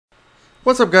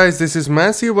What's up guys, this is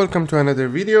Massey. Welcome to another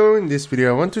video. In this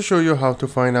video I want to show you how to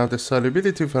find out the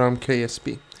solubility from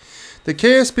KSP. The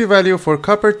KSP value for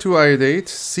CopperII iodate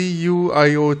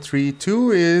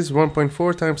CuIO32 is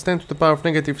 1.4 times 10 to the power of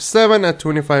negative 7 at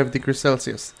 25 degrees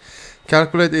Celsius.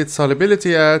 Calculate its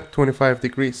solubility at 25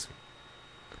 degrees.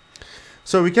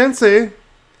 So we can say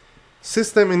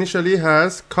system initially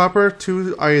has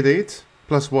CopperII iodate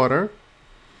plus water.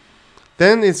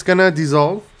 Then it's gonna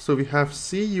dissolve. So we have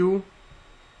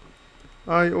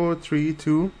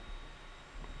CuIO32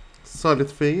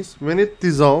 solid phase. When it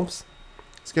dissolves,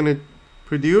 it's gonna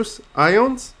produce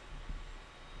ions.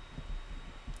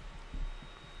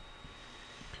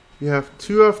 We have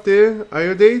two of the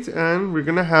iodate and we're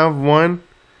gonna have one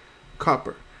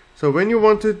copper. So when you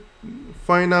want to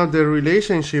find out the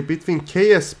relationship between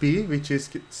KSP, which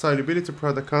is solubility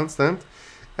product constant,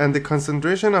 and the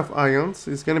concentration of ions,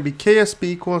 is going to be KSP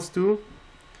equals to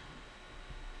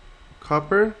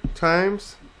copper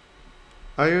times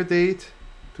iodate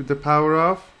to the power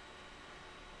of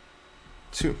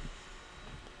 2.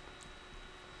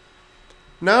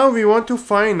 Now we want to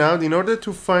find out, in order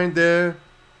to find the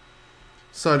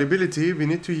solubility, we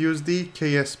need to use the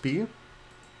KSP.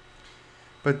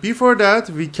 But before that,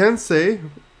 we can say,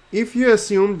 if you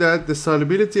assume that the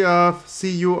solubility of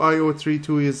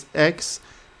CuIO32 is X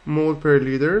mole per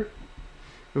liter,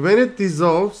 when it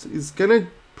dissolves, it's gonna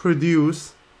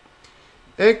produce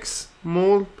X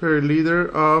mole per liter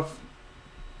of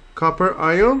copper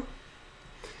ion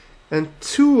and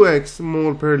 2X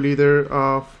mole per liter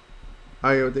of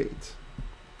iodate.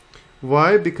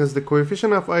 Why? Because the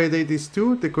coefficient of iodate is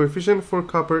 2, the coefficient for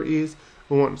copper is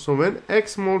 1. So when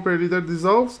X mole per liter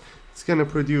dissolves, it's gonna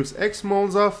produce X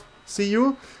moles of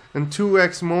Cu and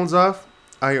 2X moles of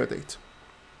iodate.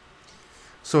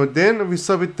 So then we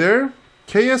sub it there.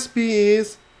 KSP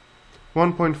is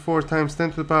 1.4 times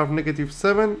 10 to the power of negative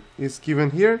 7 is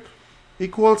given here,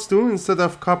 equals to, instead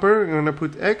of copper, I'm going to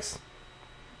put X.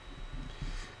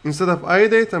 Instead of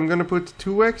iodate, I'm going to put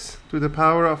 2X to the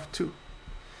power of 2.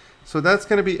 So that's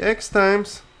going to be X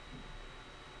times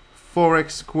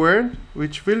 4X squared,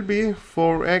 which will be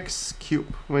 4X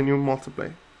cubed when you multiply.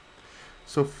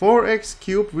 So 4X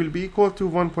cubed will be equal to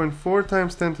 1.4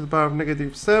 times 10 to the power of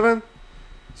negative 7.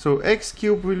 So X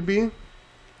cubed will be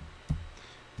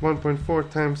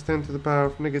 1.4 times 10 to the power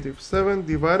of negative 7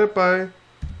 divided by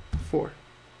 4.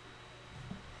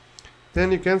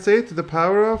 Then you can say to the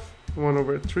power of 1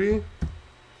 over 3.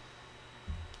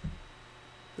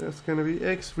 That's going to be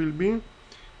X will be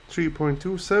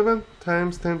 3.27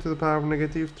 times 10 to the power of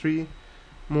negative 3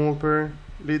 mole per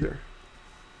liter.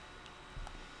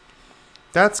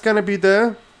 That's going to be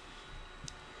the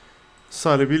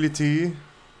solubility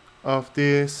of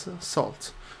this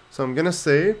salt. So I'm going to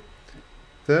say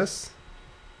this,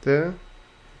 the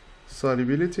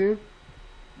solubility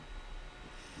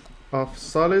of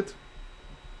solid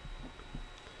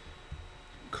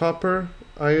copper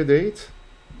iodate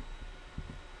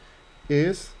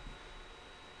is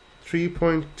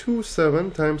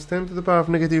 3.27 times 10 to the power of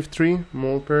negative 3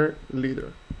 mole per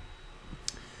liter.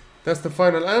 That's the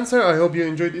final answer. I hope you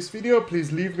enjoyed this video.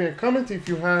 Please leave me a comment if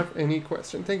you have any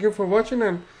question. Thank you for watching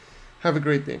and have a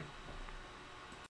great day.